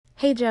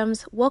Hey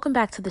Gems, welcome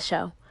back to the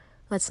show.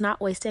 Let's not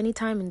waste any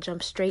time and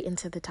jump straight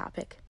into the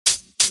topic.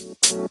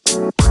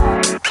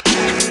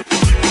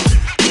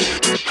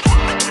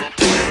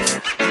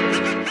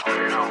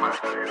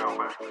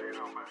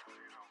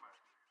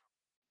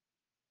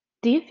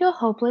 Do you feel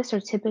hopeless or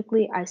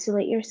typically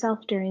isolate yourself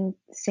during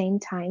the same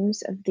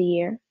times of the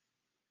year?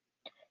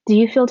 Do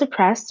you feel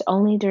depressed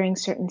only during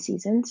certain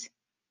seasons?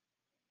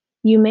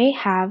 You may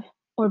have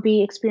or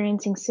be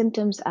experiencing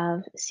symptoms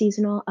of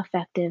seasonal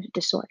affective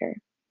disorder.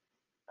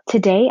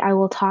 Today, I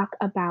will talk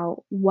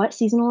about what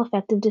seasonal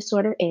affective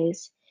disorder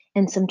is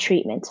and some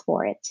treatments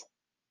for it.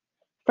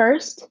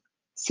 First,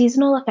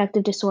 seasonal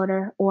affective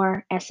disorder,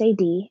 or SAD,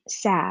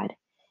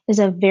 is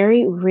a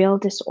very real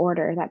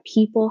disorder that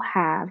people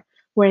have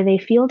where they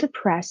feel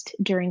depressed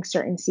during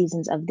certain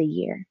seasons of the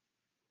year.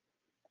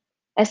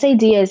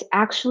 SAD is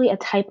actually a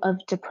type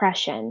of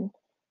depression.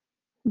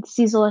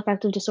 Seasonal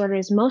affective disorder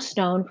is most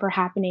known for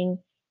happening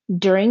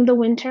during the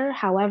winter.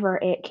 However,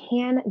 it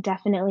can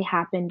definitely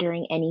happen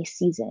during any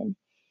season,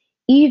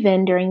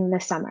 even during the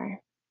summer.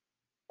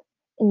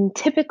 And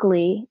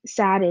typically,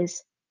 SAD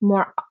is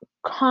more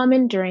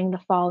common during the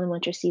fall and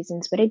winter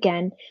seasons, but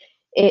again,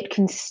 it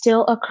can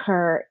still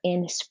occur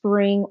in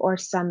spring or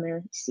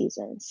summer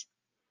seasons.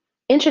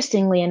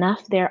 Interestingly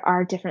enough, there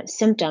are different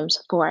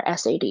symptoms for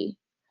SAD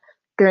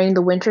during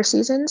the winter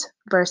seasons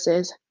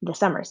versus the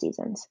summer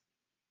seasons.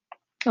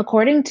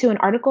 According to an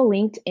article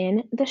linked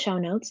in the show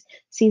notes,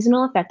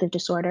 Seasonal Affective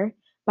Disorder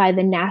by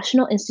the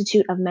National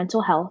Institute of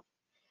Mental Health,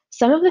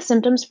 some of the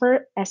symptoms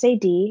for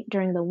SAD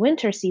during the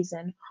winter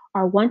season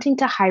are wanting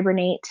to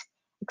hibernate,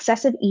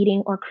 excessive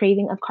eating or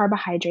craving of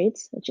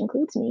carbohydrates, which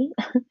includes me,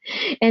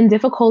 and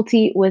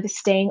difficulty with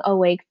staying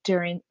awake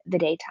during the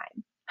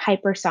daytime,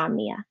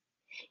 hypersomnia.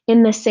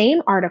 In the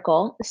same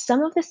article,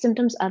 some of the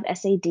symptoms of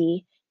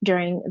SAD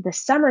during the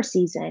summer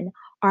season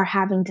are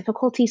having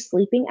difficulty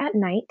sleeping at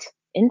night,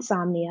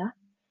 insomnia,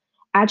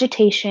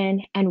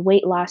 agitation, and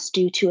weight loss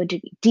due to a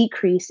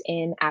decrease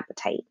in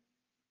appetite.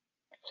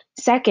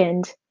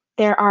 Second,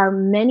 there are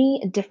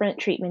many different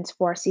treatments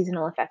for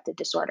seasonal affective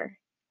disorder.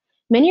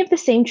 Many of the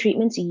same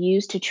treatments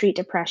used to treat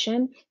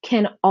depression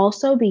can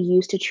also be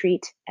used to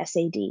treat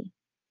SAD.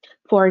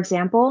 For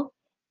example,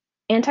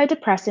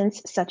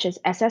 antidepressants such as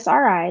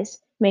SSRIs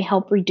may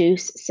help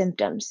reduce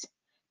symptoms.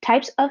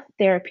 Types of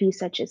therapy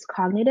such as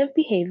cognitive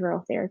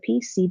behavioral therapy,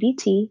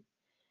 CBT,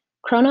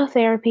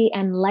 chronotherapy,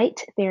 and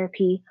light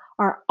therapy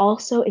are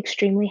also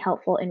extremely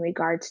helpful in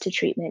regards to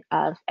treatment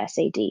of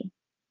SAD.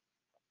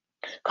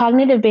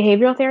 Cognitive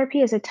behavioral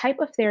therapy is a type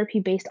of therapy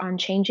based on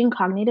changing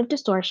cognitive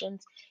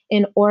distortions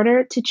in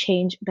order to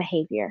change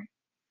behavior.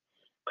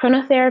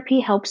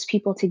 Chronotherapy helps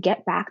people to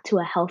get back to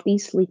a healthy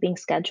sleeping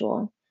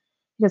schedule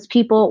because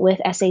people with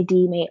SAD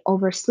may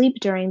oversleep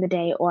during the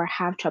day or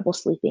have trouble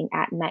sleeping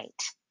at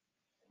night.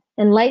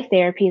 And light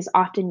therapy is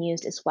often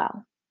used as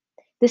well.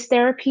 This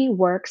therapy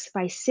works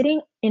by sitting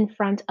in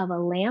front of a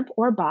lamp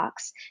or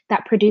box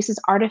that produces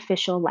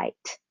artificial light.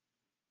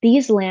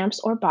 These lamps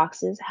or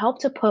boxes help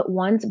to put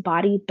one's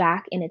body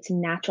back in its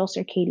natural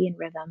circadian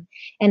rhythm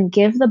and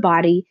give the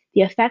body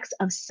the effects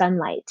of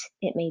sunlight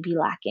it may be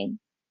lacking.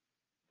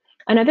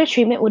 Another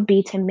treatment would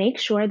be to make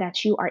sure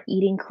that you are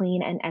eating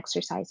clean and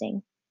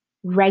exercising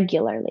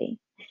regularly.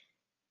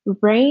 Your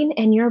brain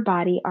and your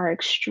body are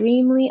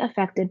extremely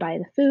affected by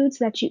the foods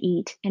that you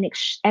eat, and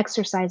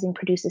exercising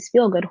produces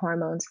feel good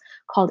hormones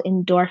called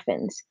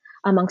endorphins,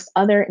 amongst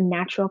other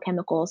natural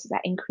chemicals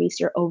that increase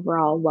your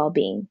overall well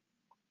being.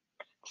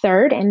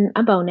 Third, and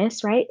a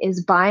bonus, right,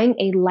 is buying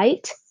a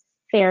light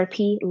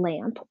therapy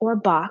lamp or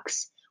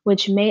box,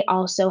 which may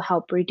also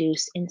help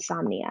reduce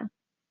insomnia.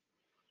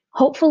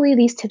 Hopefully,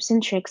 these tips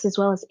and tricks, as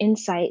well as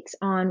insights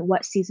on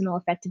what seasonal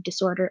affective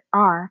disorder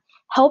are,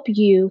 help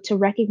you to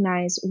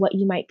recognize what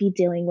you might be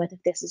dealing with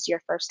if this is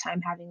your first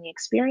time having the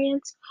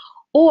experience,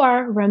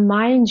 or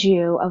remind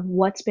you of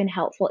what's been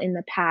helpful in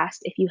the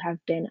past if you have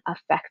been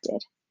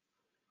affected.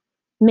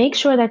 Make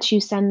sure that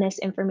you send this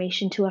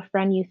information to a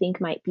friend you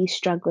think might be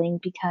struggling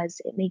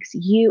because it makes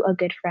you a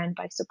good friend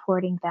by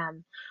supporting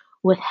them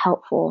with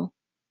helpful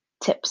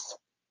tips.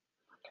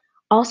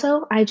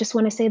 Also, I just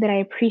want to say that I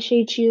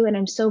appreciate you and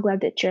I'm so glad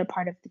that you're a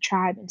part of the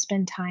tribe and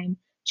spend time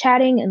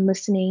chatting and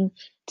listening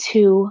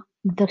to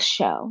the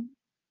show.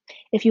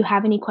 If you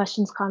have any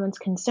questions, comments,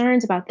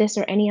 concerns about this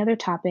or any other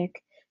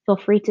topic, feel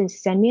free to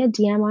send me a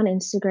DM on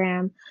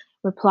Instagram,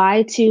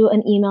 reply to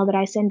an email that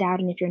I send out.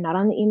 And if you're not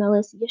on the email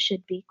list, you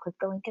should be. Click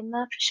the link in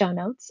the show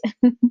notes.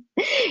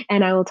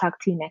 And I will talk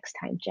to you next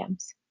time,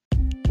 Gems.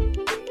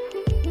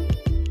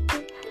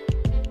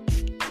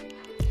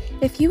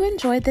 If you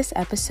enjoyed this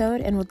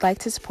episode and would like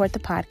to support the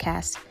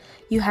podcast,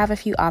 you have a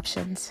few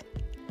options.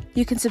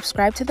 You can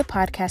subscribe to the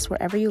podcast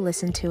wherever you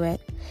listen to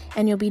it,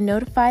 and you'll be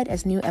notified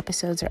as new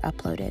episodes are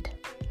uploaded.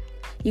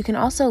 You can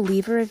also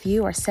leave a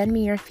review or send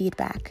me your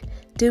feedback.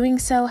 Doing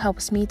so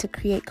helps me to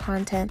create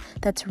content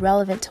that's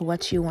relevant to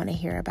what you want to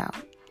hear about.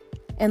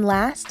 And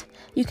last,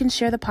 you can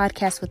share the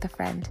podcast with a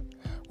friend.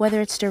 Whether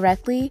it's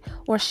directly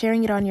or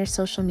sharing it on your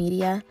social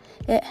media,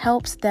 it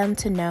helps them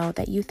to know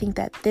that you think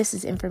that this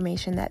is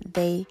information that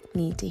they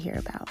need to hear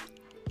about.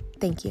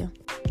 Thank you.